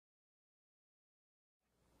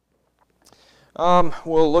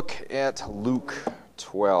We'll look at Luke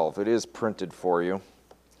 12. It is printed for you.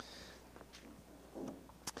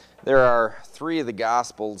 There are three of the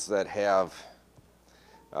Gospels that have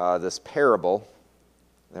this parable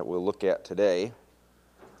that we'll look at today.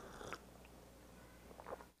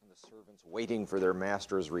 The servants waiting for their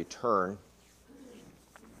master's return.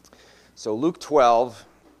 So Luke 12,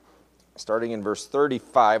 starting in verse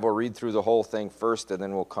 35, we'll read through the whole thing first, and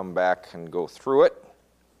then we'll come back and go through it.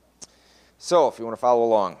 So, if you want to follow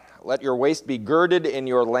along, let your waist be girded and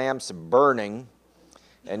your lamps burning,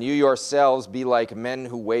 and you yourselves be like men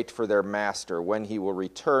who wait for their master when he will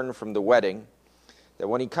return from the wedding, that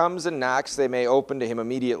when he comes and knocks, they may open to him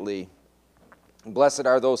immediately. Blessed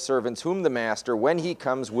are those servants whom the master, when he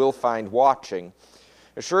comes, will find watching.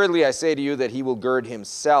 Assuredly, I say to you that he will gird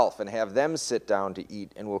himself and have them sit down to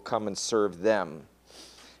eat, and will come and serve them.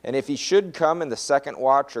 And if he should come in the second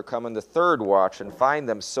watch or come in the third watch and find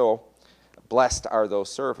them so, blessed are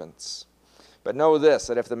those servants. But know this,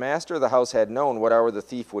 that if the master of the house had known what hour the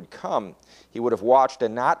thief would come, he would have watched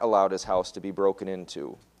and not allowed his house to be broken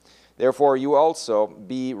into. Therefore you also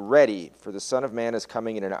be ready, for the Son of Man is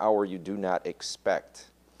coming in an hour you do not expect.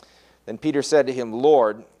 Then Peter said to him,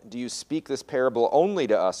 Lord, do you speak this parable only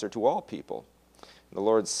to us or to all people? And the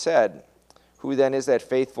Lord said, Who then is that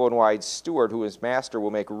faithful and wise steward who his master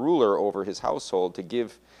will make ruler over his household to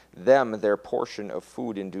give them their portion of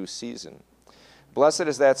food in due season? Blessed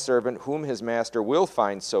is that servant whom his master will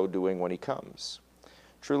find so doing when he comes.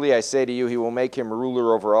 Truly I say to you, he will make him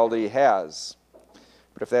ruler over all that he has.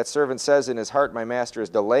 But if that servant says in his heart, My master is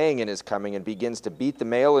delaying in his coming, and begins to beat the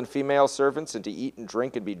male and female servants, and to eat and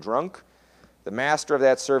drink and be drunk, the master of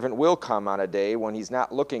that servant will come on a day when he's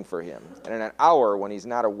not looking for him, and in an hour when he's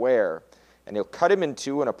not aware, and he'll cut him in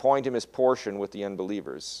two and appoint him his portion with the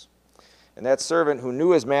unbelievers. And that servant who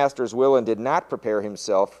knew his master's will and did not prepare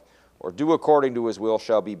himself, or do according to his will,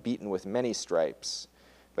 shall be beaten with many stripes.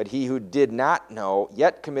 But he who did not know,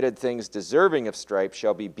 yet committed things deserving of stripes,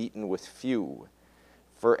 shall be beaten with few.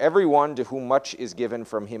 For everyone to whom much is given,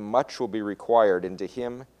 from him much will be required, and to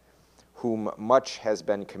him whom much has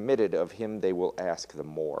been committed, of him they will ask the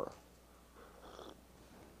more.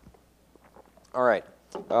 All right.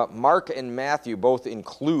 Mark and Matthew both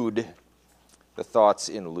include the thoughts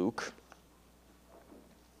in Luke.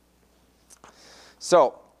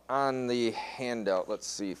 So, on the handout, let's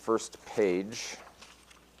see, first page,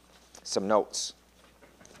 some notes.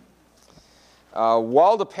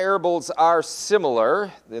 While the parables are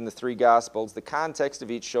similar in the three Gospels, the context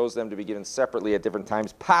of each shows them to be given separately at different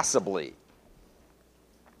times, possibly.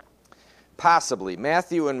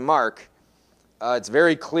 Matthew and Mark, it's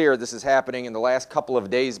very clear this is happening in the last couple of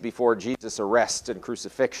days before Jesus' arrest and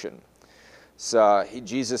crucifixion. So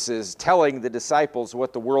Jesus is telling the disciples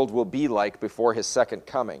what the world will be like before his second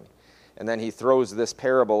coming. And then he throws this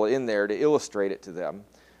parable in there to illustrate it to them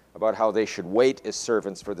about how they should wait as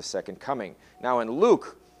servants for the second coming. Now in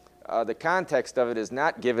Luke, the context of it is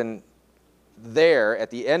not given there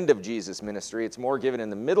at the end of Jesus' ministry. It's more given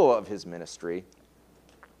in the middle of his ministry.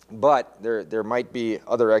 But there might be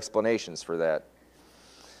other explanations for that.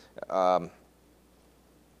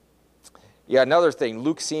 Another thing,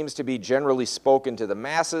 Luke seems to be generally spoken to the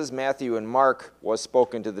masses. Matthew and Mark was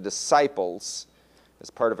spoken to the disciples as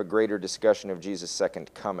part of a greater discussion of Jesus'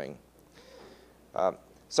 second coming.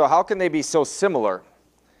 So how can they be so similar?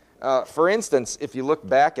 For instance, if you look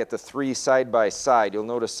back at the three side by side, you'll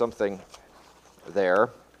notice something there.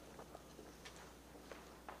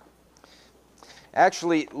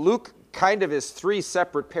 Actually, Luke kind of is three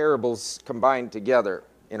separate parables combined together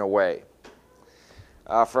in a way.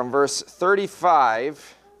 From verse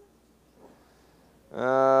 35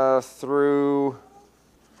 through,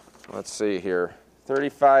 let's see here,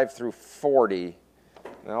 35 through 40.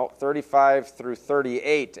 No, 35 through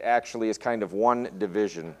 38 actually is kind of one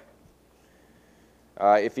division.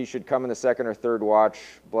 If he should come in the second or third watch,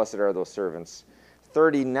 blessed are those servants.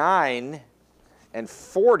 39 and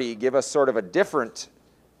 40 give us sort of a different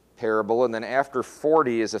parable, and then after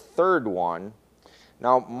 40 is a third one.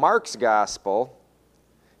 Now, Mark's gospel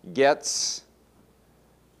gets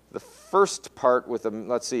the first part with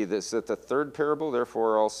let's see, this is the third parable.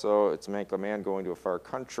 Therefore also it's a man going to a far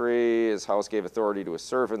country. His house gave authority to his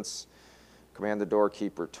servants. Command the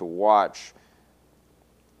doorkeeper to watch.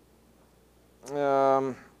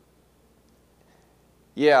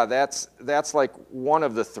 That's like one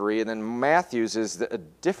of the three, and then Matthew's is a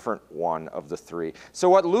different one of the three. So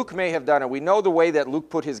what Luke may have done, and we know the way that Luke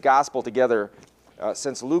put his gospel together,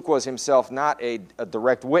 since Luke was himself not a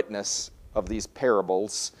direct witness of these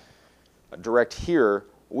parables, a direct hearer,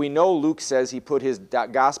 we know Luke says he put his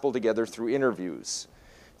gospel together through interviews,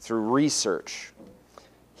 through research.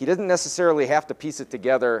 He doesn't necessarily have to piece it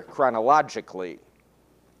together chronologically,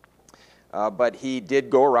 but he did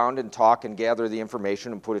go around and talk and gather the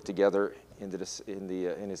information and put it together in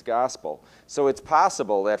his gospel. So it's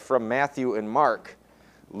possible that from Matthew and Mark,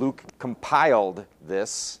 Luke compiled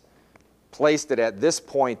this, placed it at this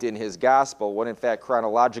point in his gospel, when in fact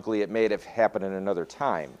chronologically it may have happened in another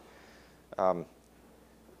time.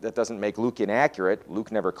 That doesn't make Luke inaccurate.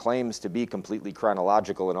 Luke never claims to be completely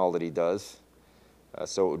chronological in all that he does.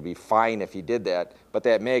 So it would be fine if he did that. But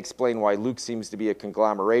that may explain why Luke seems to be a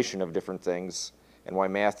conglomeration of different things and why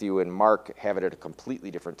Matthew and Mark have it at a completely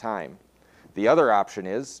different time. The other option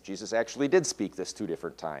is Jesus actually did speak this 2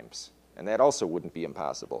 different times, and that also wouldn't be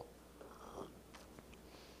impossible.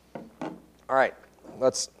 All right,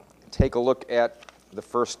 let's take a look at the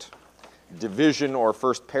first division or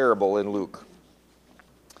first parable in Luke,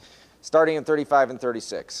 starting in 35 and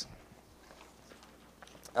 36.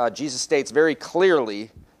 Jesus states very clearly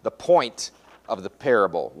the point of the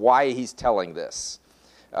parable, why he's telling this.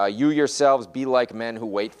 You yourselves be like men who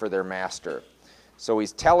wait for their master. So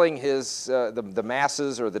he's telling the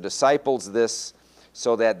masses or the disciples this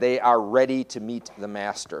so that they are ready to meet the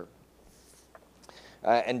master.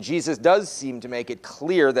 And Jesus does seem to make it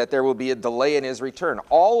clear that there will be a delay in his return.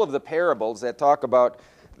 All of the parables that talk about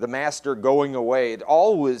the master going away, it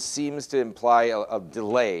always seems to imply a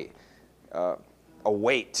delay, a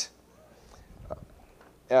wait.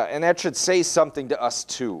 And that should say something to us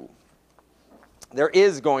too. There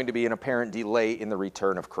is going to be an apparent delay in the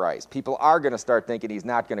return of Christ. People are going to start thinking he's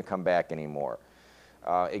not going to come back anymore.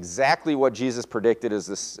 Exactly what Jesus predicted is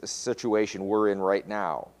this situation we're in right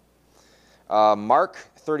now. Mark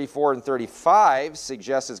 34 and 35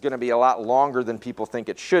 suggests it's going to be a lot longer than people think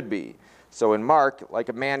it should be. So in Mark, like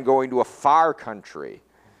a man going to a far country,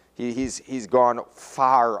 he's gone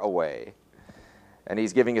far away. And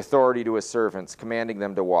he's giving authority to his servants, commanding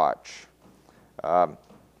them to watch.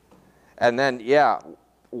 And then,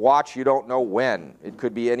 watch, you don't know when. It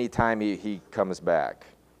could be any time he comes back.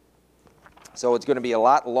 So it's going to be a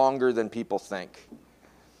lot longer than people think.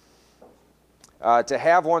 To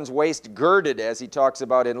have one's waist girded, as he talks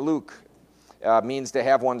about in Luke, means to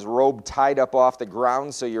have one's robe tied up off the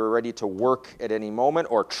ground so you're ready to work at any moment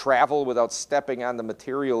or travel without stepping on the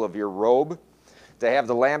material of your robe. To have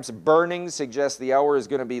the lamps burning suggests the hour is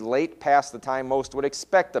going to be late past the time most would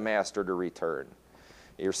expect the master to return.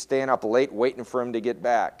 You're staying up late waiting for him to get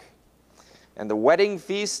back. And the wedding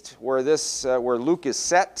feast where Luke is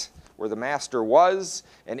set, where the master was,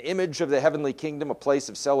 an image of the heavenly kingdom, a place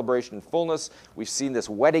of celebration and fullness. We've seen this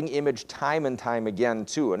wedding image time and time again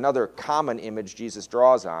too. Another common image Jesus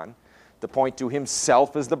draws on to point to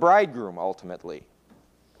himself as the bridegroom ultimately.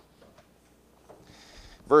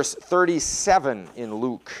 Verse 37 in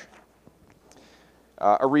Luke.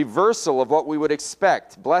 A reversal of what we would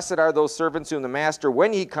expect. Blessed are those servants whom the master,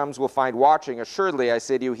 when he comes, will find watching. Assuredly, I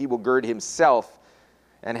say to you, he will gird himself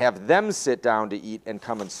and have them sit down to eat and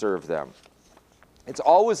come and serve them. It's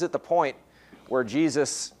always at the point where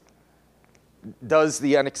Jesus does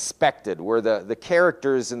the unexpected, where the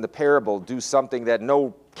characters in the parable do something that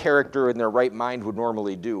no character in their right mind would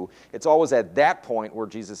normally do. It's always at that point where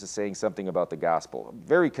Jesus is saying something about the gospel,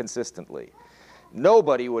 very consistently.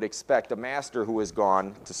 Nobody would expect a master who is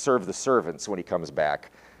gone to serve the servants when he comes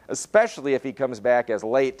back, especially if he comes back as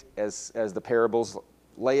late as the parables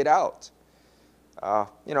lay it out.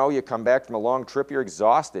 You come back from a long trip, you're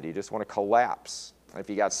exhausted, you just want to collapse. If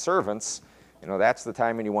you got servants, that's the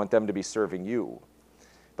time when you want them to be serving you.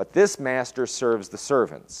 But this master serves the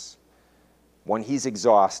servants when he's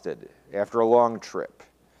exhausted after a long trip.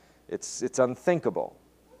 It's unthinkable.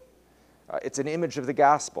 It's an image of the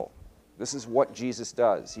gospel. This is what Jesus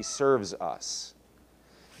does. He serves us.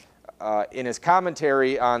 In his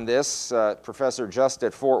commentary on this, Professor Just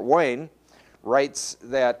at Fort Wayne writes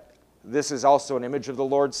that this is also an image of the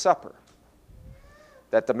Lord's Supper,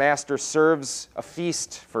 that the master serves a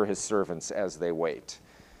feast for his servants as they wait.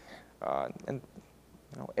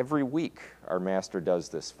 Every week our master does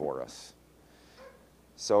this for us.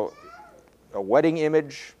 So a wedding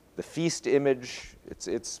image, the feast image,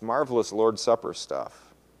 it's marvelous Lord's Supper stuff.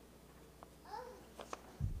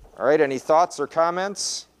 All right, any thoughts or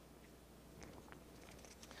comments?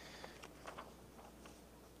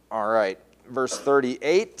 All right, verse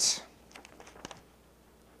 38.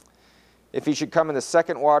 If he should come in the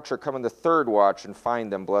second watch or come in the third watch and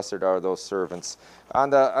find them, blessed are those servants.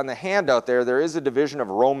 On the handout there is a division of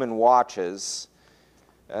Roman watches.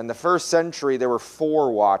 In the first century, there were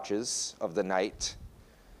 4 watches of the night.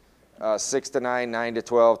 6 to 9, 9 to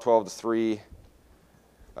 12, 12 to 3,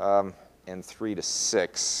 and 3 to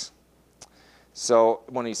 6. So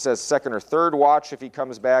when he says second or third watch, if he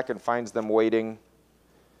comes back and finds them waiting,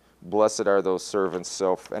 blessed are those servants.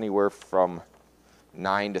 So anywhere from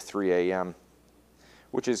 9 to 3 a.m.,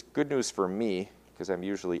 which is good news for me because I'm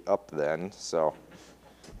usually up then. So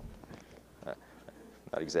not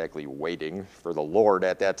exactly waiting for the Lord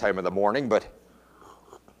at that time of the morning, but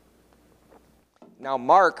now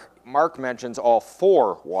Mark mentions all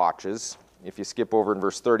 4 watches. If you skip over in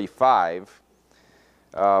verse 35,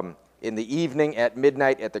 in the evening, at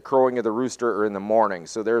midnight, at the crowing of the rooster, or in the morning.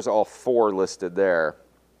 So there's all 4 listed there.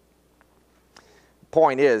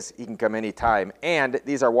 Point is, he can come anytime, and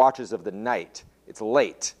these are watches of the night. It's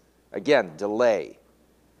late. Again, delay.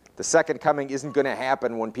 The second coming isn't going to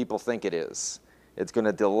happen when people think it is. It's going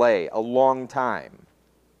to delay a long time.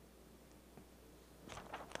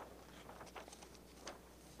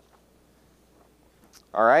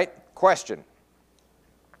 All right, question.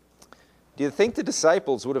 Do you think the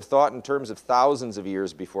disciples would have thought in terms of thousands of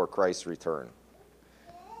years before Christ's return?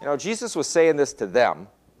 You know, Jesus was saying this to them.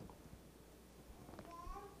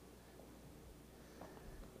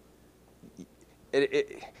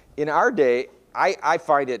 In our day, I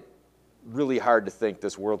find it really hard to think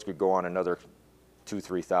this world could go on another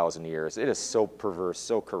 2,000-3,000 years. It is so perverse,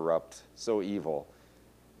 so corrupt, so evil.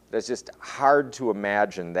 It's just hard to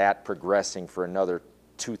imagine that progressing for another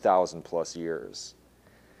 2,000 plus years.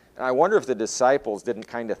 And I wonder if the disciples didn't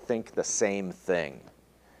kind of think the same thing.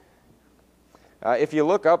 If you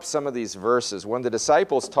look up some of these verses, when the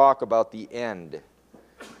disciples talk about the end,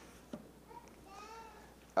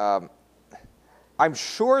 I'm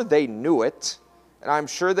sure they knew it, and I'm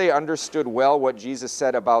sure they understood well what Jesus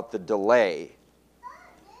said about the delay.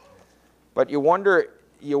 But you wonder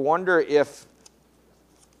if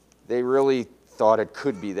they really thought it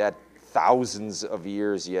could be that thousands of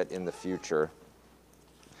years yet in the future.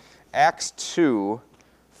 Acts 2,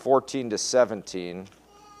 14 to 17.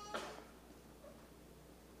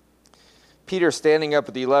 Peter, standing up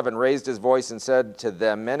with the 11, raised his voice and said to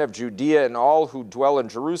them, Men of Judea and all who dwell in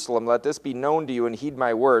Jerusalem, let this be known to you and heed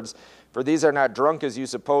my words. For these are not drunk as you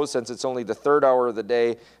suppose, since it's only the 3rd hour of the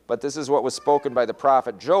day. But this is what was spoken by the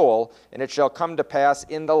prophet Joel. And it shall come to pass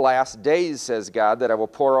in the last days, says God, that I will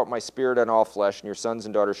pour out my spirit on all flesh, and your sons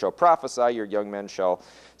and daughters shall prophesy, your young men shall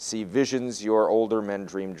see visions, your older men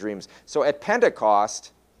dream dreams. So at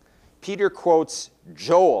Pentecost, Peter quotes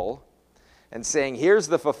Joel and saying, here's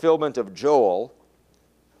the fulfillment of Joel.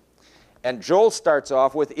 And Joel starts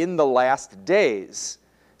off with, in the last days.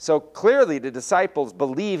 So clearly the disciples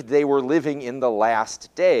believed they were living in the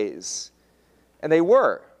last days. And they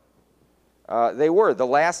were. The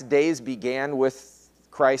last days began with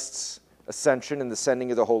Christ's ascension and the sending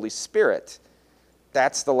of the Holy Spirit.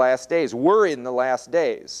 That's the last days. We're in the last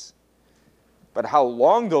days. But how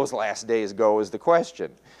long those last days go is the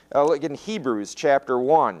question. Look in Hebrews chapter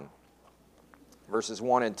 1, verses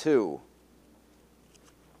 1 and 2.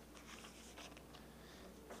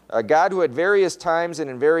 God, who at various times and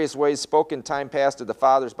in various ways spoke in time past to the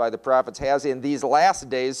fathers by the prophets, has in these last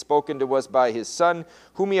days spoken to us by his Son,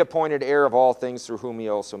 whom he appointed heir of all things, through whom he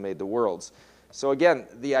also made the worlds. So again,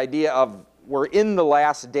 the idea of we're in the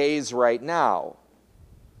last days right now.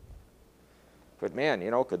 But man,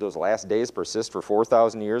 could those last days persist for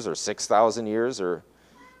 4,000 years or 6,000 years, or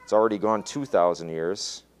it's already gone 2,000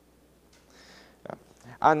 years?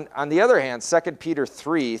 On the other hand, 2 Peter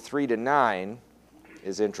 3, 3 to 9,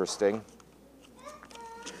 is interesting.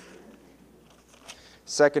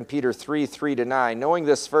 2 Peter 3, 3 to 9. Knowing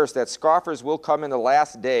this first, that scoffers will come in the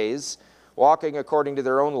last days, walking according to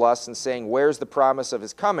their own lusts, and saying, where's the promise of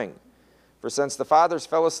his coming? For since the fathers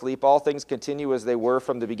fell asleep, all things continue as they were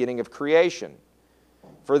from the beginning of creation.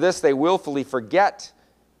 For this they willfully forget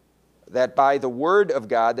that by the word of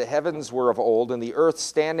God the heavens were of old, and the earth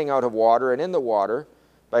standing out of water and in the water,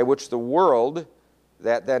 by which the world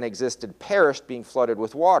that then existed perished, being flooded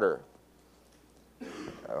with water.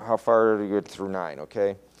 How far do we get through 9,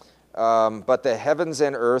 okay? But the heavens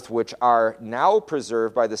and earth, which are now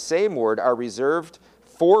preserved by the same word, are reserved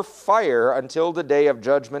for fire until the day of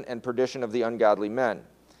judgment and perdition of the ungodly men.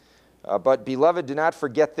 But, beloved, do not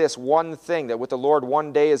forget this one thing, that with the Lord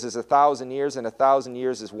 1 day is as 1,000 years, and 1,000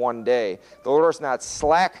 years is 1 day. The Lord is not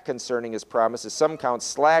slack concerning his promise, as some count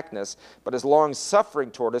slackness, but is long-suffering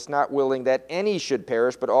toward us, not willing that any should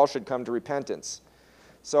perish, but all should come to repentance.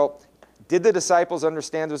 So, did the disciples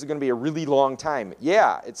understand this was going to be a really long time?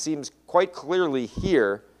 Yeah, it seems quite clearly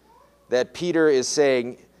here that Peter is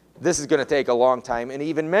saying this is going to take a long time, and he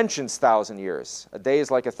even mentions 1,000 years. A day is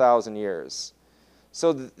like 1,000 years.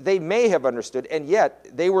 So they may have understood, and yet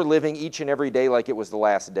they were living each and every day like it was the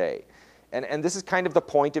last day. And this is kind of the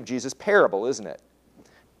point of Jesus' parable, isn't it?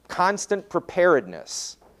 constant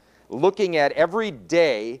preparedness, looking at every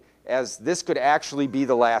day as this could actually be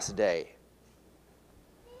the last day.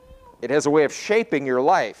 It has a way of shaping your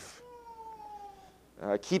life,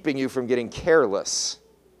 keeping you from getting careless.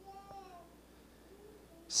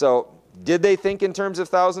 So, did they think in terms of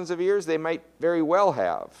thousands of years? They might very well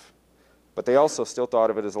have. But they also still thought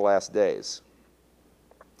of it as the last days.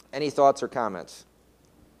 Any thoughts or comments?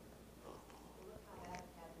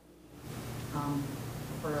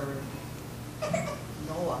 For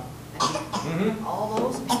Noah, I mean, all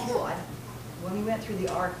those people, when we went through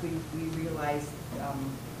the ark, we realized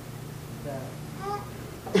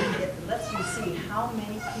it lets you see how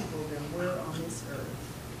many people there were on this earth.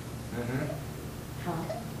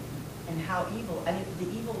 And how evil, I mean, the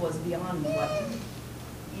evil was beyond what,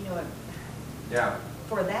 Yeah.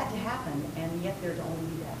 for that to happen, and yet there'd only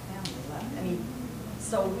be that family left. I mean,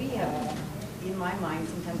 so we have, in my mind,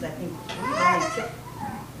 sometimes I think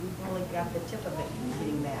we've only got the tip of it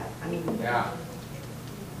getting bad. I mean, Yeah.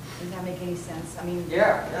 does that make any sense? I mean,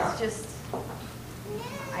 Yeah. it's just,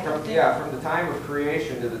 I don't From, think. yeah, from the time of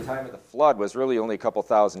creation to the time of the flood was really only a couple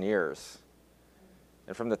thousand years.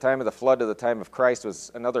 And from the time of the flood to the time of Christ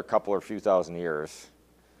was another couple or few thousand years.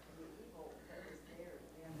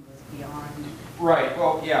 Beyond. Right.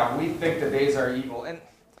 Well, yeah, we think the days are evil. And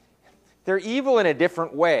they're evil in a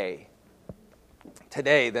different way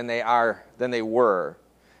today than they were.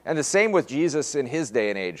 And the same with Jesus in his day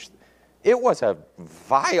and age. It was a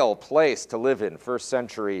vile place to live in, first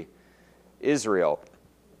century Israel.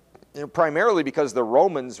 Primarily because the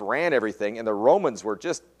Romans ran everything, and the Romans were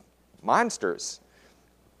just monsters.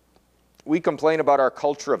 We complain about our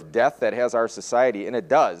culture of death that has our society, and it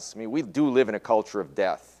does. I mean, we do live in a culture of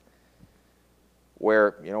death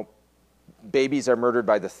where, babies are murdered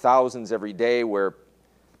by the thousands every day, where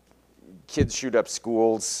kids shoot up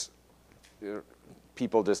schools,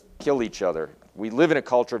 people just kill each other. We live in a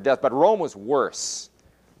culture of death, but Rome was worse.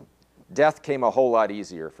 Death came a whole lot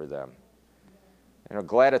easier for them.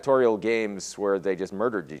 Gladiatorial games where they just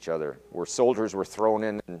murdered each other, where soldiers were thrown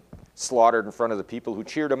in and slaughtered in front of the people who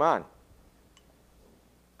cheered them on.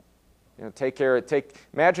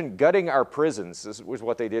 Imagine gutting our prisons. This was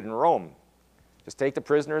what they did in Rome. Just take the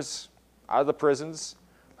prisoners out of the prisons,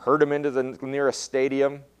 herd them into the nearest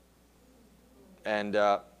stadium, and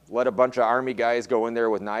let a bunch of army guys go in there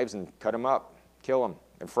with knives and cut them up, kill them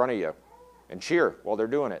in front of you, and cheer while they're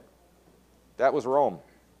doing it. That was Rome.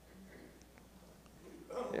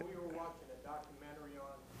 We were watching a documentary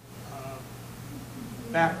on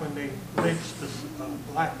back when they lynched the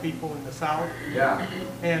black people in the South. Yeah.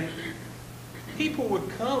 And people would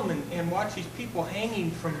come and watch these people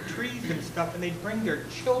hanging from trees and stuff, and they'd bring their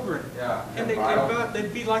children. Yeah. And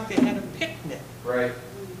they'd be like they had a picnic. Right.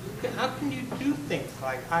 How can you do things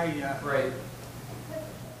like Right.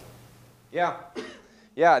 Yeah.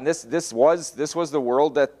 Yeah, and this was the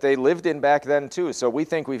world that they lived in back then too. So we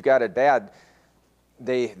think we've got it bad.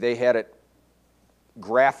 They had it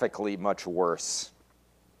graphically much worse.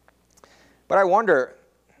 But I wonder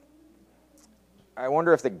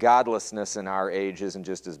if the godlessness in our age isn't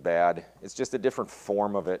just as bad. It's just a different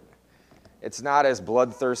form of it. It's not as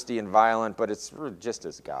bloodthirsty and violent, but it's just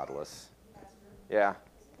as godless. Yeah.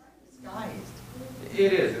 Disguised.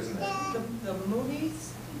 It is, isn't it? The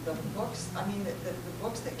movies, the books, I mean, the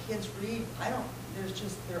books that kids read,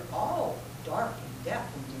 they're all dark and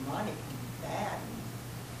death and demonic and bad and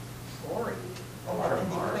gory. And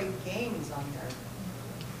they play games on there.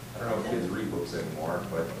 I don't know if kids read books anymore,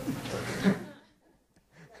 but...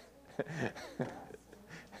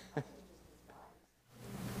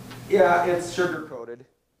 Yeah, it's sugar-coated.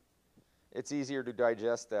 It's easier to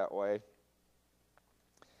digest that way.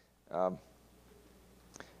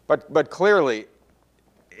 But clearly,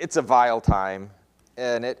 it's a vile time,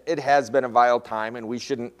 and it has been a vile time, and we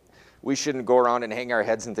shouldn't go around and hang our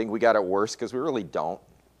heads and think we got it worse, because we really don't.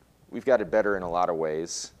 We've got it better in a lot of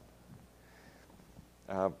ways.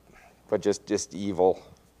 But just evil.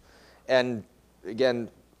 And again,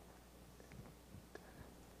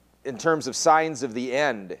 in terms of signs of the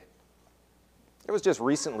end, it was just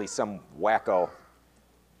recently some wacko,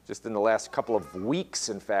 just in the last couple of weeks,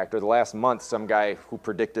 in fact, or the last month, some guy who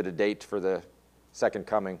predicted a date for the second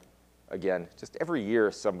coming again. Just every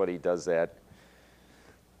year somebody does that.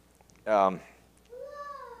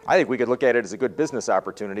 I think we could look at it as a good business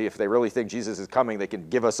opportunity. If they really think Jesus is coming, they can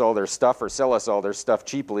give us all their stuff or sell us all their stuff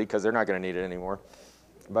cheaply because they're not going to need it anymore.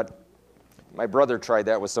 But my brother tried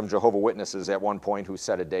that with some Jehovah's Witnesses at one point who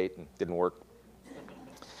set a date and didn't work.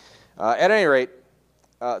 At any rate,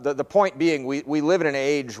 the point being, we live in an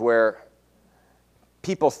age where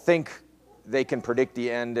people think they can predict the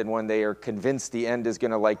end, and when they are convinced the end is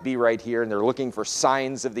going to be right here, and they're looking for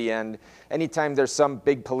signs of the end. Anytime there's some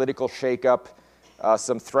big political shakeup,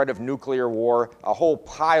 some threat of nuclear war, a whole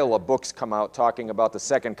pile of books come out talking about the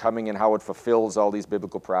second coming and how it fulfills all these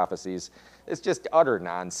biblical prophecies. It's just utter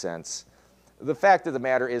nonsense. The fact of the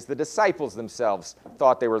matter is the disciples themselves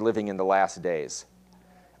thought they were living in the last days.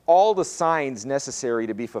 All the signs necessary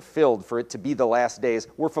to be fulfilled for it to be the last days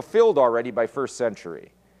were fulfilled already by first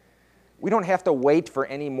century. We don't have to wait for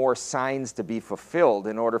any more signs to be fulfilled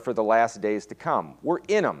in order for the last days to come. We're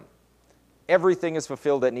in them. Everything is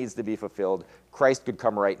fulfilled that needs to be fulfilled. Christ could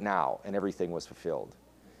come right now, and everything was fulfilled.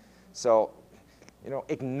 So,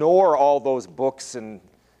 ignore all those books and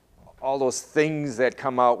all those things that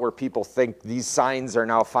come out where people think these signs are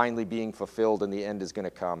now finally being fulfilled and the end is going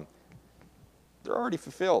to come. They're already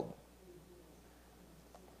fulfilled.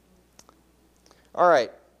 All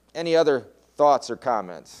right. Any other thoughts or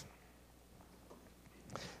comments?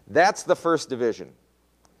 That's the first division.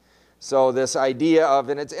 So this idea of,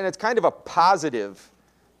 and it's kind of a positive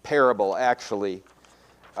parable, actually,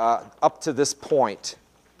 up to this point,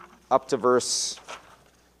 up to verse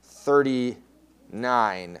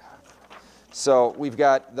 39. So we've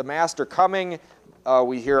got the master coming.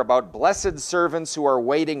 We hear about blessed servants who are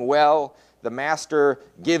waiting well. The master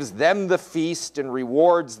gives them the feast and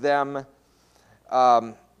rewards them.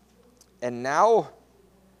 And now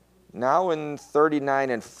in 39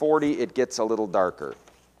 and 40, it gets a little darker.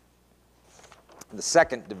 The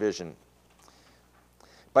second division.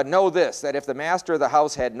 But know this, that if the master of the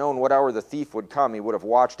house had known what hour the thief would come, he would have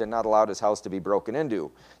watched and not allowed his house to be broken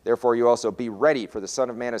into. Therefore you also be ready, for the Son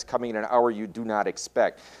of Man is coming in an hour you do not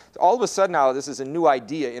expect. All of a sudden now, this is a new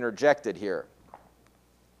idea interjected here.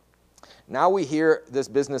 Now we hear this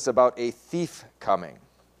business about a thief coming.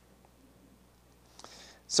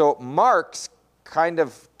 So Mark's kind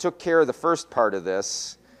of took care of the first part of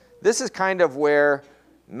this. This is kind of where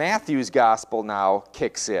Matthew's gospel now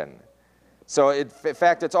kicks in. So in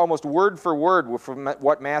fact, it's almost word for word from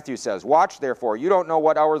what Matthew says. Watch, therefore. You don't know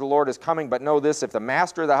what hour the Lord is coming, but know this, if the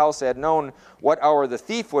master of the house had known what hour the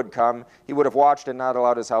thief would come, he would have watched and not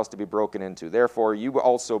allowed his house to be broken into. Therefore, you will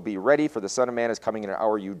also be ready, for the Son of Man is coming in an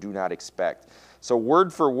hour you do not expect. So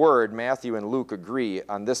word for word, Matthew and Luke agree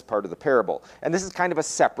on this part of the parable. And this is kind of a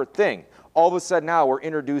separate thing. All of a sudden now we're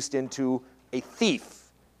introduced into a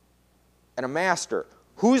thief and a master.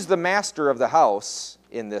 Who's the master of the house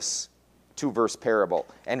in this two-verse parable?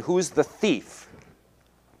 And who's the thief?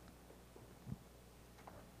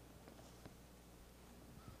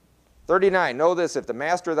 "39, know this, if the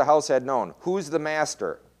master of the house had known." Who's the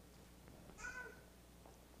master?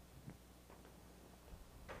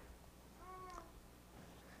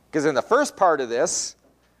 Because in the first part of this,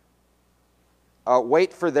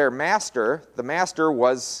 wait for their master, the master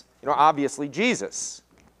was, obviously Jesus.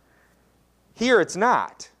 Here it's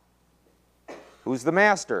not. Who's the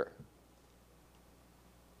master?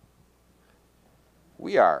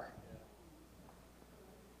 We are.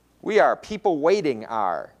 We are. People waiting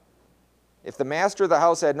are. If the master of the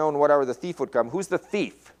house had known what hour the thief would come, who's the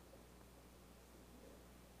thief?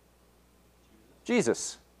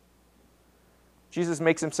 Jesus. Jesus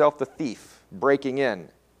makes himself the thief, breaking in.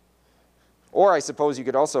 Or I suppose you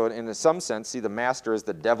could also, in some sense, see the master as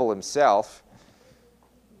the devil himself.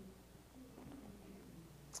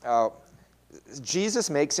 Jesus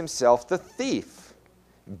makes himself the thief.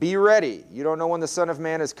 Be ready. You don't know when the Son of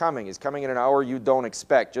Man is coming. He's coming in an hour you don't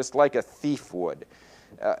expect, just like a thief would.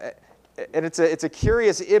 And it's a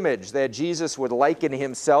curious image that Jesus would liken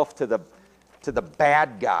himself to the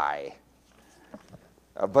bad guy.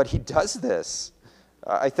 But he does this.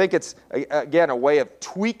 I think it's, again, a way of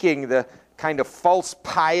tweaking the kind of false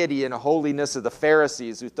piety and holiness of the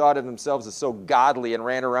Pharisees, who thought of themselves as so godly and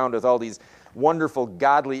ran around with all these wonderful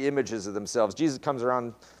godly images of themselves. Jesus comes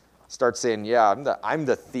around, starts saying, yeah, I'm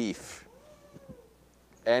the thief.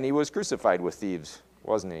 And he was crucified with thieves,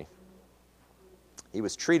 wasn't he? He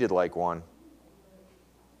was treated like one.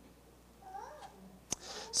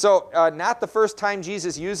 So, not the first time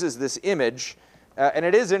Jesus uses this image. And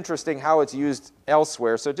it is interesting how it's used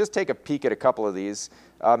elsewhere. So just take a peek at a couple of these.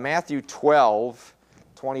 Matthew 12,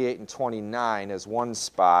 28 and 29 is one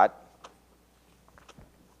spot.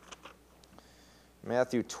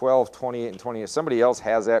 Matthew 12, 28 and 28. If somebody else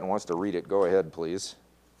has that and wants to read it, go ahead, please.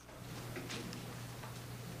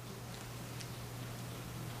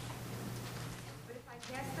 But if I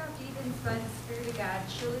cast out demons by the Spirit of God,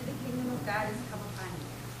 surely the kingdom of God is come upon you.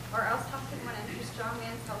 Or else how can one enter a strong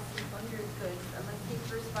man's house and plunder his goods, unless he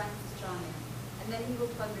first finds the strong man, and then he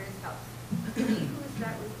will plunder his house? He who is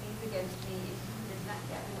not with these against me, if he does not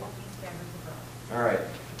gather with these fabric abroad. All right.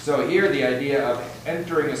 So here the idea of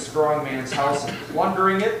entering a strong man's house and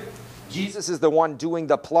plundering it. Jesus is the one doing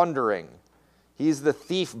the plundering. He's the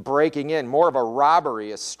thief breaking in. More of a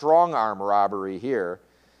robbery, a strong arm robbery here.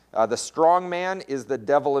 The strong man is the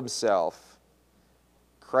devil himself.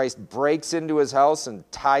 Christ breaks into his house and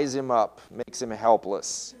ties him up, makes him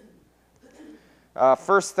helpless. 1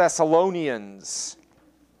 Thessalonians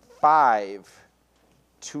 5,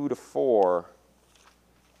 2-4.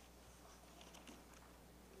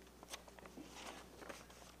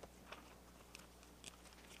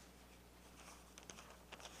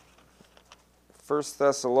 First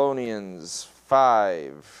Thessalonians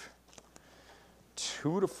 5,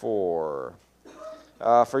 2-4.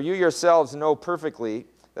 For you yourselves know perfectly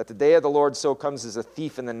that the day of the Lord so comes as a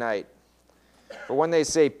thief in the night. For when they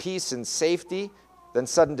say peace and safety, then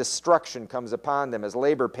sudden destruction comes upon them as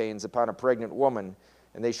labor pains upon a pregnant woman,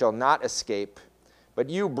 and they shall not escape. But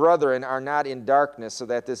you, brethren, are not in darkness, so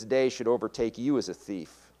that this day should overtake you as a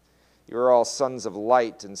thief. You are all sons of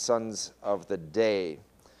light and sons of the day.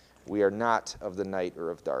 We are not of the night or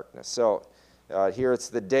of darkness. So here it's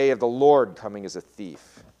the day of the Lord coming as a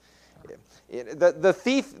thief.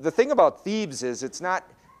 The thing about thieves is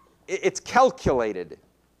it's calculated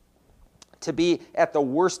to be at the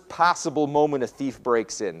worst possible moment a thief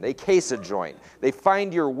breaks in. They case a joint. They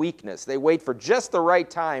find your weakness. They wait for just the right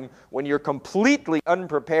time when you're completely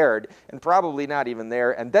unprepared and probably not even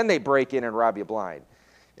there, and then they break in and rob you blind.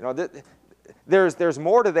 You know, there's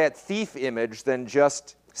more to that thief image than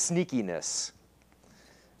just sneakiness.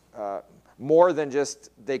 More than just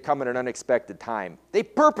they come at an unexpected time. They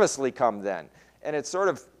purposely come then. And it sort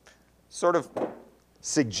of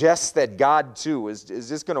suggests that God too is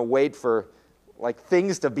just going to wait for like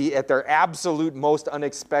things to be at their absolute most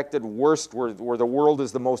unexpected worst, where the world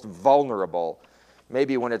is the most vulnerable.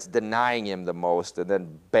 Maybe when it's denying him the most, and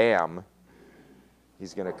then bam,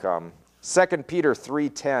 he's going to come. 2 Peter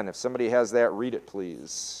 3:10. If somebody has that, read it,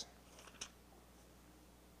 please.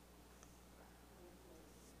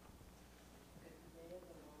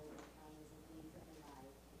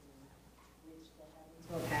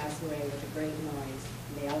 Will pass away with a great noise,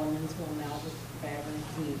 and the elements will melt with fervent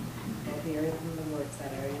heat. Both the earth and the works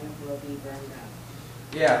that are in it will be burned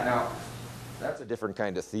up. Yeah, now, that's a different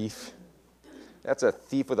kind of thief. That's a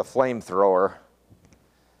thief with a flamethrower.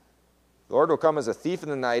 The Lord will come as a thief in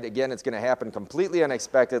the night. Again, it's going to happen completely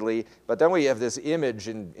unexpectedly. But then we have this image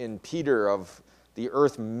in Peter of the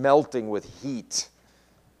earth melting with heat.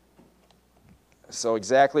 So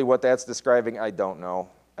exactly what that's describing, I don't know.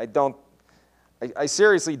 I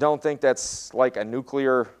seriously don't think that's like a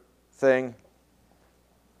nuclear thing.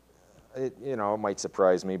 It might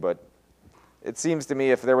surprise me, but it seems to me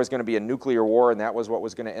if there was going to be a nuclear war and that was what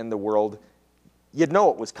was going to end the world, you'd know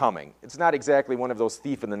it was coming. It's not exactly one of those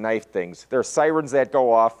thief in the night things. There are sirens that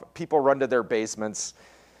go off, people run to their basements,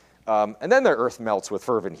 and then the earth melts with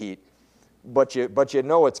fervent heat. But you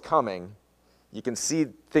know it's coming. You can see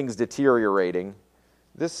things deteriorating.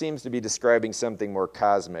 This seems to be describing something more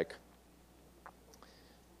cosmic.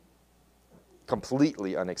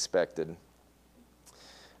 Completely unexpected.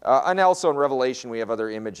 And also in Revelation, we have other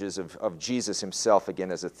images of Jesus himself again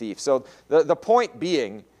as a thief. So the point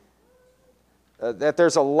being that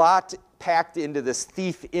there's a lot packed into this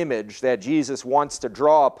thief image that Jesus wants to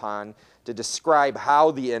draw upon to describe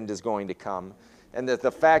how the end is going to come. And that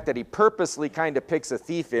the fact that he purposely kind of picks a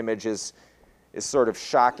thief image is sort of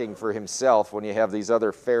shocking for himself when you have these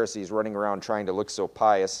other Pharisees running around trying to look so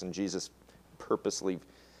pious and Jesus purposely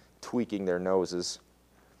tweaking their noses.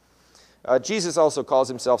 Jesus also calls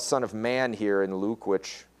himself Son of Man here in Luke,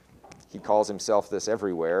 which he calls himself this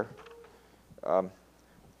everywhere.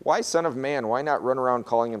 Why Son of Man? Why not run around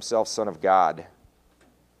calling himself Son of God?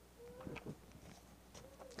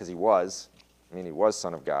 Because he was. He was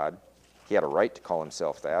Son of God. He had a right to call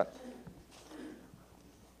himself that.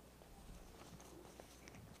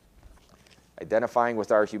 Identifying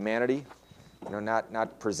with our humanity.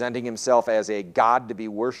 Not presenting himself as a God to be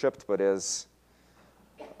worshipped, but as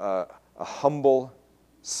a humble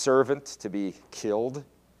servant to be killed.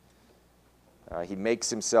 He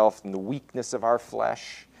makes himself in the weakness of our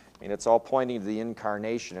flesh. It's all pointing to the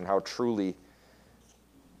incarnation and how truly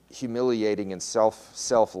humiliating and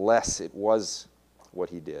selfless it was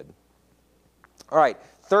what he did. All right,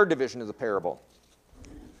 third division of the parable.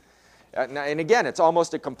 And again, it's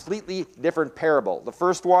almost a completely different parable. The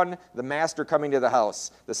first one, the master coming to the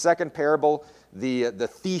house. The second parable, the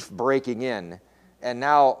thief breaking in. And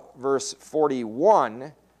now, verse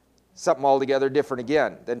 41, something altogether different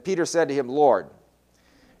again. Then Peter said to him, Lord,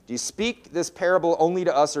 do you speak this parable only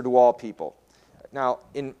to us or to all people? Now,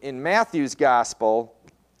 in Matthew's gospel,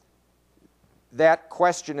 that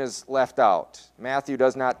question is left out. Matthew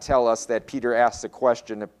does not tell us that Peter asks a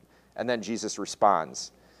question and then Jesus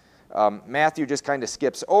responds. Matthew just kind of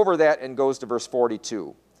skips over that and goes to verse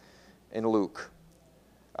 42 in Luke.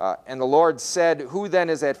 And the Lord said, "Who then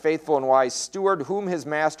is that faithful and wise steward, whom his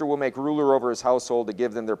master will make ruler over his household to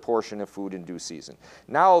give them their portion of food in due season?"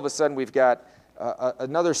 Now all of a sudden we've got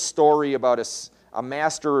another story about a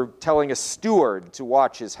master telling a steward to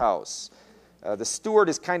watch his house. The steward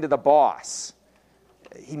is kind of the boss.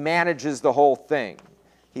 He manages the whole thing.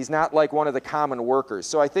 He's not like one of the common workers.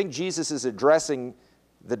 So I think Jesus is addressing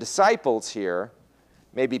the disciples here,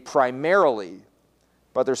 maybe primarily,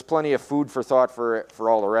 but there's plenty of food for thought for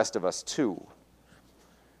all the rest of us too.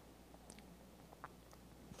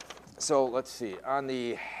 So let's see, on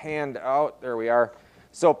the handout, there we are.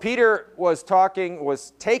 So Peter was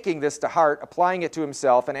taking this to heart, applying it to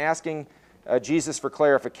himself, and asking Jesus for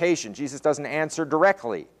clarification. Jesus doesn't answer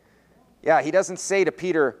directly. Yeah, he doesn't say to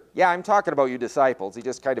Peter, "Yeah, I'm talking about you disciples." He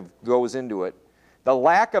just kind of goes into it. The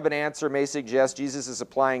lack of an answer may suggest Jesus is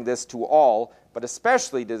applying this to all, but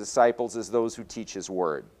especially to disciples as those who teach his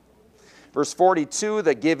word. Verse 42,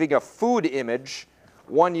 the giving a food image,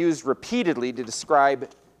 one used repeatedly to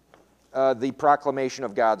describe the proclamation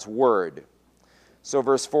of God's word. So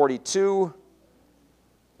verse 42,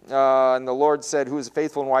 and the Lord said, "Who is a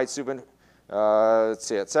faithful and wise servant,"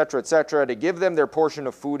 etc., to give them their portion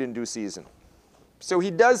of food in due season. So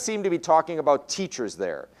he does seem to be talking about teachers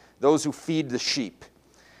there, those who feed the sheep.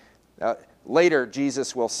 Later,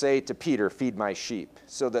 Jesus will say to Peter, "Feed my sheep."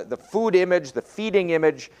 So the food image, the feeding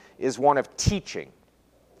image, is one of teaching,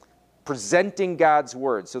 presenting God's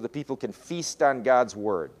word so that people can feast on God's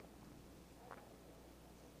word.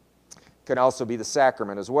 Can also be the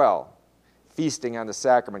sacrament as well, feasting on the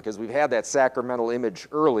sacrament, because we've had that sacramental image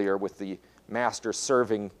earlier with the master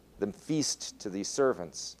serving them feast to these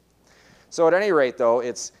servants. So at any rate, though,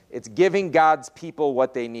 it's giving God's people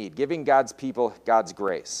what they need, giving God's people God's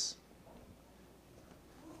grace.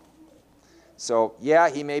 So, yeah,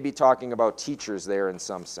 he may be talking about teachers there in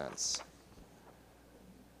some sense.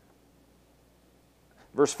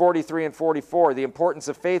 Verse 43 and 44, the importance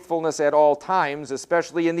of faithfulness at all times,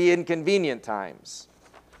 especially in the inconvenient times.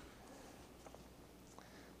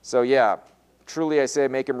 So, yeah, truly I say,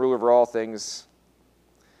 make him ruler over all things.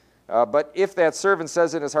 But if that servant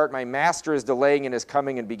says in his heart, "My master is delaying in his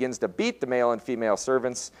coming," and begins to beat the male and female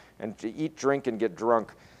servants, and to eat, drink, and get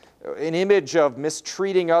drunk, an image of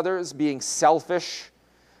mistreating others, being selfish,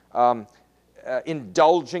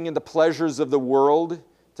 indulging in the pleasures of the world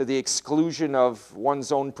to the exclusion of one's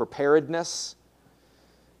own preparedness.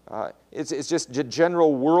 It's just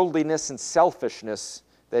general worldliness and selfishness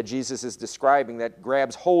that Jesus is describing that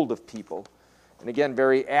grabs hold of people. And again,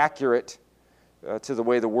 very accurate to the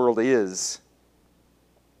way the world is.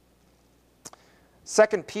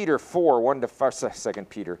 2 Timothy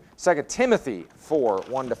 4,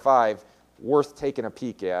 1 to 5, worth taking a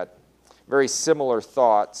peek at. Very similar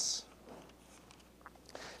thoughts.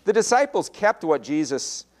 The disciples kept what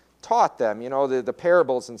Jesus taught them, the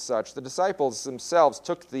parables and such. The disciples themselves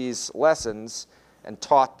took these lessons and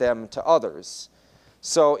taught them to others.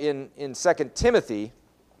 So in 2 Timothy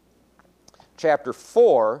chapter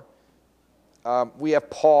 4, we have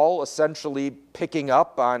Paul essentially picking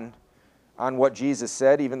up on what Jesus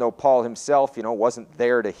said, even though Paul himself, wasn't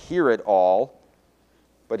there to hear it all,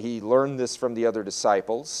 but he learned this from the other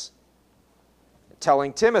disciples,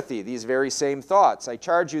 telling Timothy these very same thoughts. "I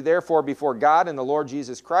charge you therefore before God and the Lord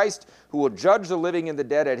Jesus Christ, who will judge the living and the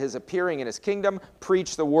dead at his appearing in his kingdom,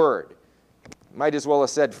 preach the word." Might as well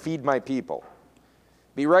have said, "Feed my people."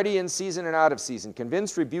 "Be ready in season and out of season.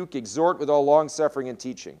 Convince, rebuke, exhort with all long-suffering and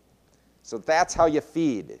teaching." So that's how you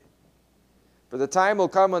feed. "For the time will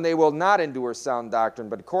come when they will not endure sound doctrine,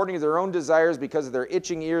 but according to their own desires, because of their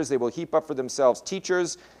itching ears, they will heap up for themselves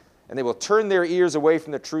teachers, and they will turn their ears away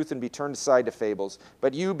from the truth and be turned aside to fables.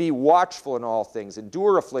 But you be watchful in all things,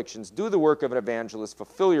 endure afflictions, do the work of an evangelist,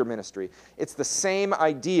 fulfill your ministry." It's the same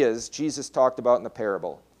ideas Jesus talked about in the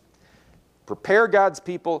parable. Prepare God's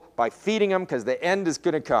people by feeding them, because the end is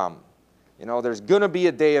going to come. There's going to be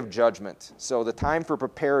a day of judgment. So the time for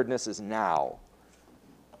preparedness is now.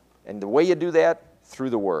 And the way you do that, through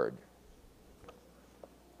the Word.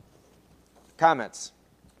 Comments?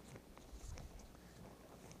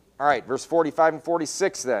 All right, verse 45 and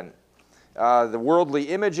 46 then. The worldly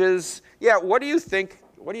images. Yeah, what do you think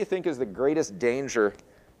is the greatest danger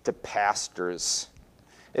to pastors?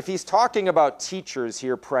 If he's talking about teachers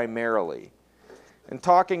here primarily, and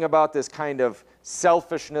talking about this kind of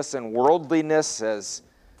selfishness and worldliness as,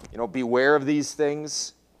 beware of these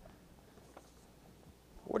things,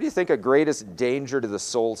 What do you think a greatest danger to the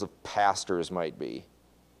souls of pastors might be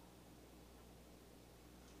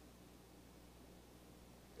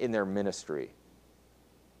in their ministry?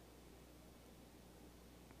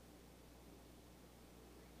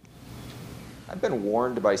 I've been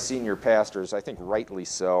warned by senior pastors, I think rightly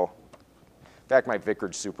so. In fact, my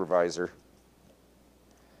vicarage supervisor,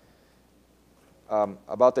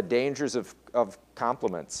 about the dangers of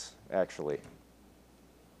compliments, actually.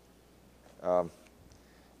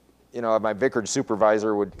 My vicarage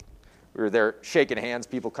supervisor we were there shaking hands,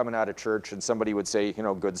 people coming out of church, and somebody would say,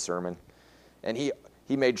 good sermon. And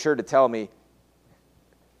he made sure to tell me,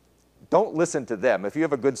 don't listen to them. If you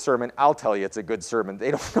have a good sermon, I'll tell you it's a good sermon.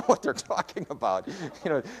 They don't know what they're talking about.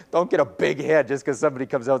 Don't get a big head just because somebody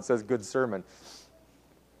comes out and says good sermon.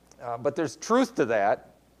 But there's truth to that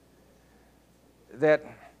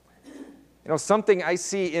something I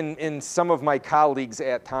see in some of my colleagues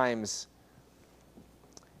at times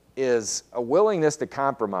is a willingness to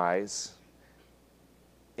compromise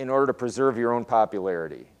in order to preserve your own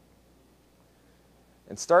popularity.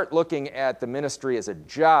 And start looking at the ministry as a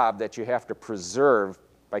job that you have to preserve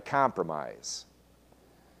by compromise.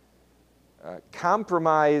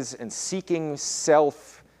 Compromise and seeking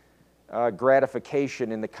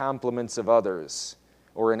self-gratification in the compliments of others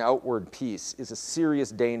or in outward peace is a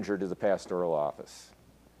serious danger to the pastoral office.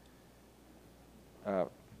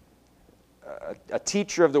 A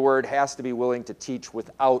teacher of the word has to be willing to teach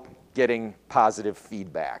without getting positive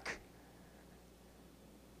feedback.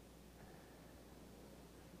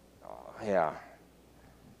 Yeah.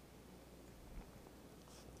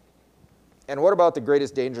 And what about the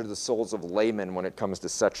greatest danger to the souls of laymen when it comes to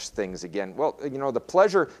such things again? Well, the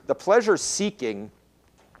pleasure seeking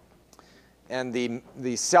and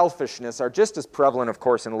the selfishness are just as prevalent, of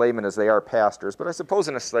course, in laymen as they are pastors, but I suppose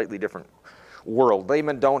in a slightly different world.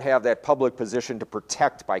 Laymen don't have that public position to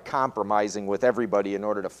protect by compromising with everybody in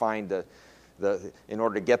order to find in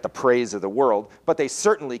order to get the praise of the world, but they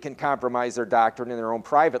certainly can compromise their doctrine in their own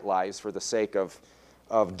private lives for the sake of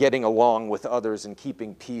getting along with others and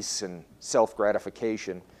keeping peace and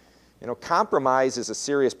self-gratification. Compromise is a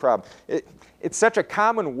serious problem. It's such a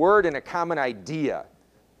common word and a common idea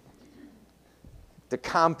to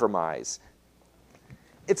compromise.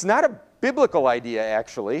 It's not a biblical idea,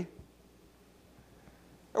 actually.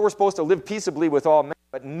 We're supposed to live peaceably with all men.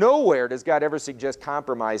 But nowhere does God ever suggest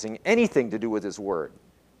compromising anything to do with His Word.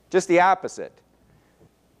 Just the opposite.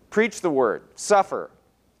 Preach the Word. Suffer.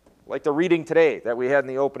 Like the reading today that we had in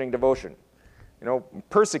the opening devotion.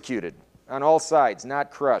 Persecuted on all sides,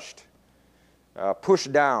 not crushed.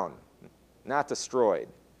 Pushed down, not destroyed.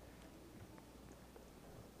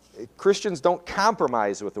 Christians don't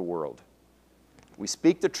compromise with the world. We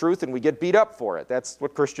speak the truth and we get beat up for it. That's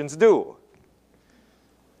what Christians do.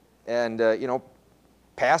 And,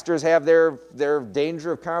 pastors have their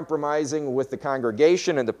danger of compromising with the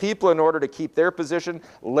congregation and the people in order to keep their position.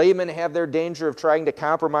 Laymen have their danger of trying to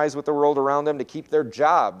compromise with the world around them to keep their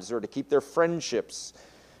jobs or to keep their friendships.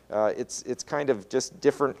 It's kind of just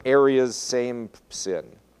different areas, same sin.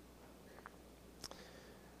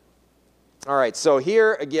 All right, so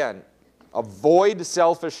here again, avoid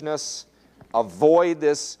selfishness, avoid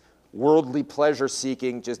this worldly pleasure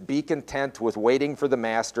seeking, just be content with waiting for the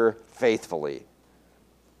master faithfully.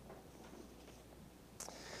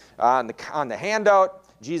 On the handout,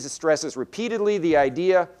 Jesus stresses repeatedly the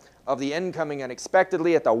idea of the end coming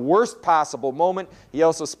unexpectedly at the worst possible moment. He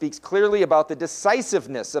also speaks clearly about the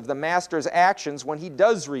decisiveness of the master's actions when he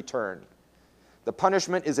does return. The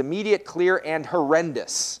punishment is immediate, clear, and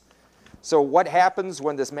horrendous. So what happens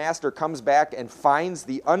when this master comes back and finds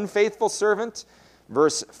the unfaithful servant?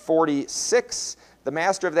 Verse 46, the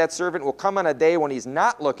master of that servant will come on a day when he's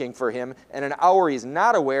not looking for him, and an hour he's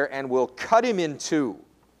not aware, and will cut him in two,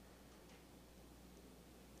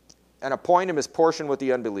 and appoint him his portion with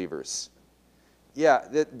the unbelievers. Yeah,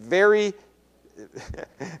 very,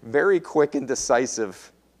 very quick and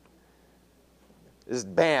decisive.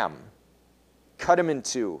 Just bam, cut him in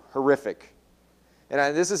two, horrific.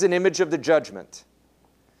 And this is an image of the judgment.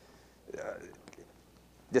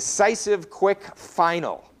 Decisive, quick,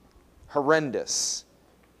 final, horrendous.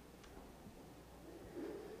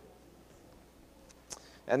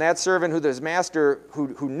 And that servant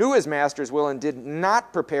who knew his master's will and did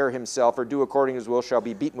not prepare himself or do according to his will shall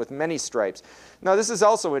be beaten with many stripes. Now this is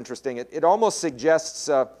also interesting. It almost suggests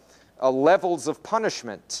levels of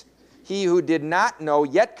punishment. He who did not know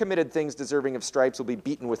yet committed things deserving of stripes will be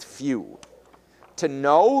beaten with few. To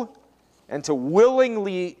know and to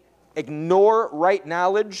willingly ignore right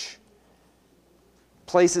knowledge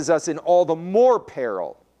places us in all the more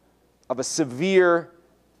peril of a severe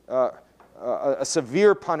a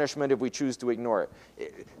severe punishment if we choose to ignore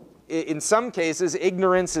it. In some cases,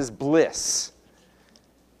 ignorance is bliss.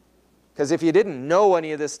 Because if you didn't know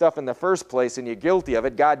any of this stuff in the first place and you're guilty of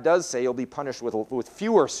it, God does say you'll be punished with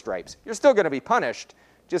fewer stripes. You're still going to be punished,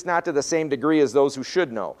 just not to the same degree as those who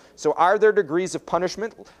should know. So are there degrees of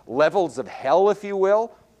punishment, levels of hell, if you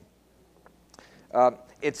will?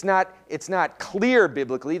 It's not clear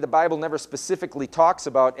biblically. The Bible never specifically talks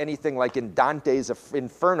about anything like in Dante's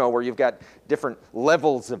Inferno, where you've got different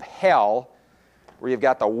levels of hell, where you've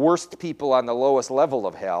got the worst people on the lowest level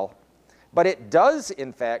of hell. But it does,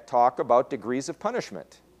 in fact, talk about degrees of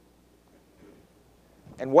punishment.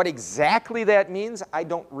 And what exactly that means, I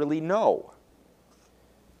don't really know.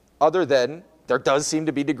 Other than there does seem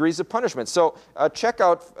to be degrees of punishment. So check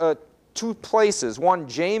out two places. One,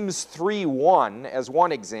 James 3:1 as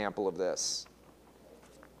one example of this.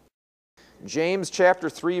 James chapter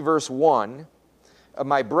 3, verse 1.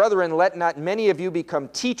 My brethren, let not many of you become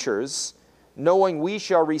teachers, knowing we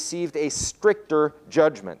shall receive a stricter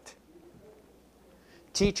judgment.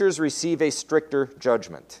 Teachers receive a stricter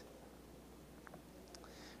judgment.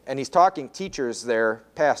 And he's talking teachers there,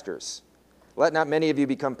 pastors. Let not many of you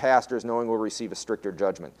become pastors, knowing we'll receive a stricter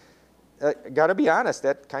judgment. Got to be honest,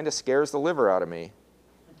 that kind of scares the liver out of me.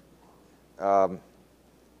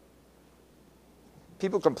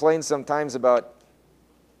 People complain sometimes about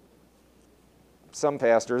some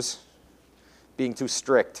pastors being too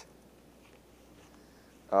strict,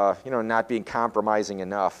 not being compromising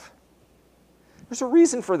enough. There's a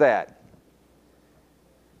reason for that.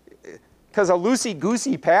 Because a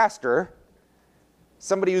loosey-goosey pastor,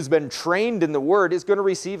 somebody who's been trained in the Word, is going to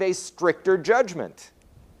receive a stricter judgment.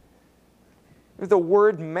 The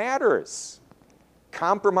Word matters.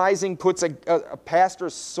 Compromising puts a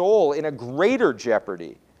pastor's soul in a greater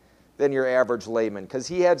jeopardy than your average layman, because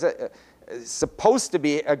he has supposed to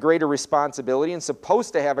be a greater responsibility and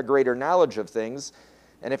supposed to have a greater knowledge of things.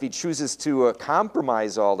 And if he chooses to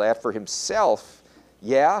compromise all that for himself,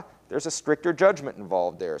 yeah, there's a stricter judgment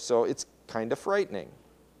involved there. So it's kind of frightening.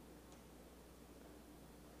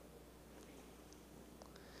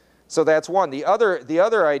 So that's one. The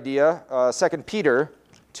other idea, 2 Peter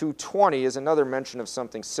 2:20, is another mention of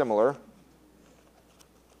something similar.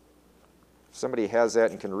 If somebody has that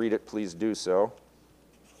and can read it, please do so.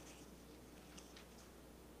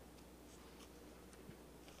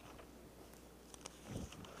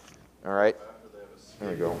 All right. There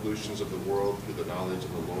we go. Pollutions of the world through the knowledge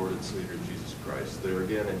of the Lord and Savior Jesus Christ. They are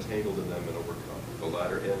again entangled in them and overcome. The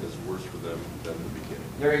latter end is worse for them than the beginning.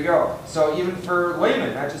 There you go. So even for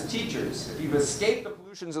laymen, not just teachers, if you've escaped the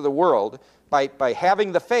pollutions of the world by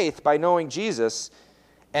having the faith, by knowing Jesus,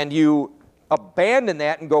 and you abandon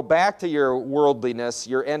that and go back to your worldliness,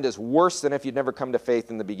 your end is worse than if you'd never come to faith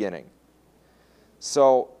in the beginning.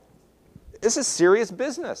 So this is serious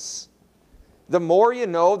business. The more you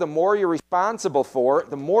know, the more you're responsible for.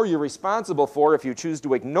 The more you're responsible for, if you choose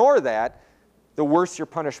to ignore that, the worse your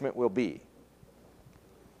punishment will be.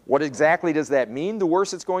 What exactly does that mean, the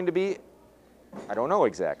worse it's going to be? I don't know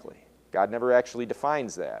exactly. God never actually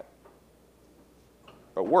defines that.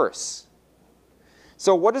 But worse.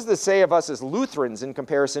 So what does this say of us as Lutherans in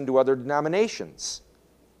comparison to other denominations?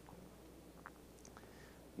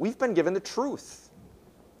 We've been given the truth.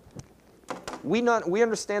 We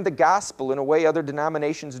understand the gospel in a way other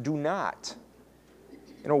denominations do not.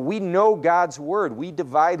 We know God's word. We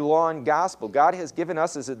divide law and gospel. God has given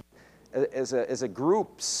us as a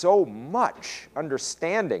group so much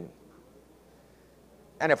understanding.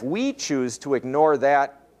 And if we choose to ignore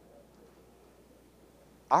that,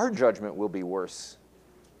 our judgment will be worse.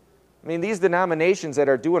 I mean, these denominations that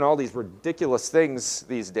are doing all these ridiculous things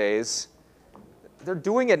these days, they're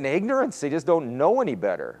doing it in ignorance. They just don't know any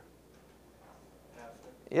better.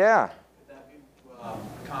 Yeah. Could that be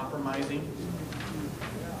compromising?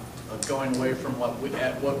 Going away from what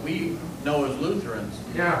we know as Lutherans.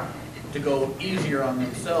 Yeah. To go easier on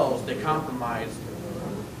themselves, they compromise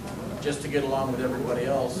just to get along with everybody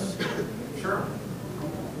else. Sure.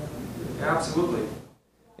 Absolutely.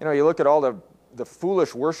 You look at all the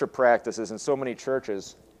foolish worship practices in so many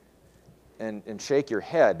churches and shake your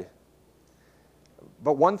head.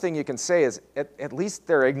 But one thing you can say is at least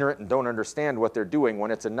they're ignorant and don't understand what they're doing when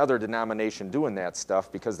it's another denomination doing that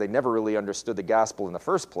stuff, because they never really understood the gospel in the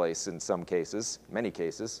first place in some cases, many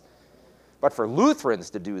cases. But for Lutherans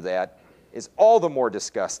to do that is all the more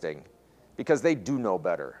disgusting because they do know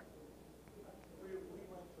better. We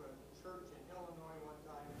went to a church in Illinois one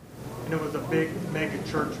time, and it was a big mega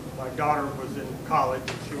church. My daughter was in college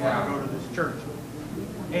and she wanted to go to this church.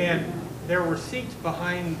 And there were seats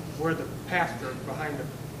behind where the pastor, behind the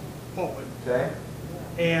pulpit. Okay.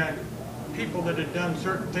 And people that had done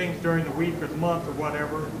certain things during the week or the month or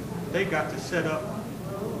whatever, they got to set up.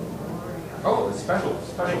 Oh, the special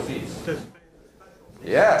seats.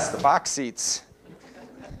 Yes, the box seats.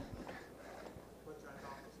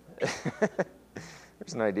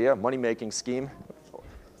 There's an idea, money-making scheme.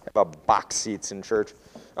 Have a box seats in church.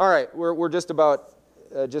 All right, we're just about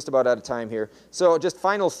out of time here. So, just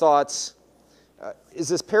final thoughts. Is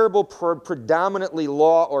this parable predominantly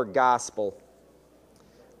law or gospel?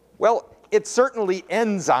 Well, it certainly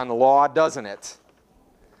ends on law, doesn't it?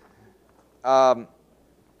 To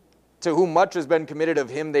whom much has been committed of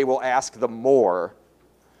him, they will ask the more.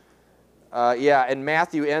 And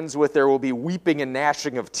Matthew ends with, there will be weeping and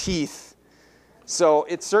gnashing of teeth. So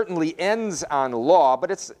it certainly ends on law, but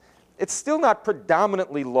it's still not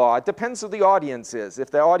predominantly law. It depends who the audience is. If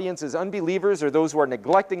the audience is unbelievers or those who are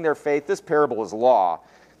neglecting their faith, this parable is law.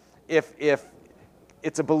 If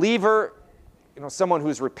it's a believer, someone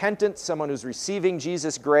who's repentant, someone who's receiving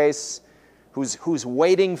Jesus' grace, who's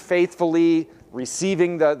waiting faithfully,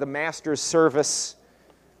 receiving the master's service,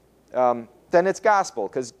 then it's gospel,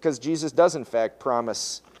 because Jesus does in fact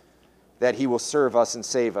promise that he will serve us and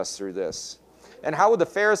save us through this. And how would the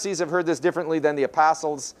Pharisees have heard this differently than the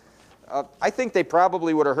apostles? I think they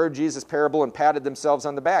probably would have heard Jesus' parable and patted themselves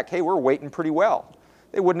on the back. Hey, we're waiting pretty well.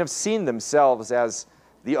 They wouldn't have seen themselves as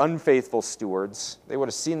the unfaithful stewards. They would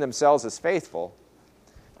have seen themselves as faithful.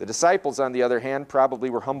 The disciples, on the other hand, probably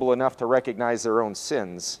were humble enough to recognize their own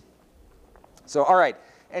sins. So, all right,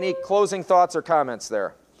 any closing thoughts or comments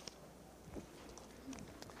there?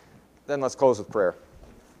 Then let's close with prayer.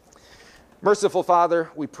 Merciful Father,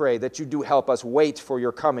 we pray that you do help us wait for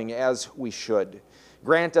your coming as we should.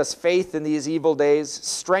 Grant us faith in these evil days.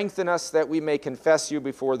 Strengthen us that we may confess you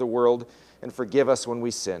before the world, and forgive us when we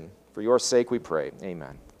sin. For your sake we pray.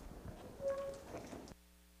 Amen.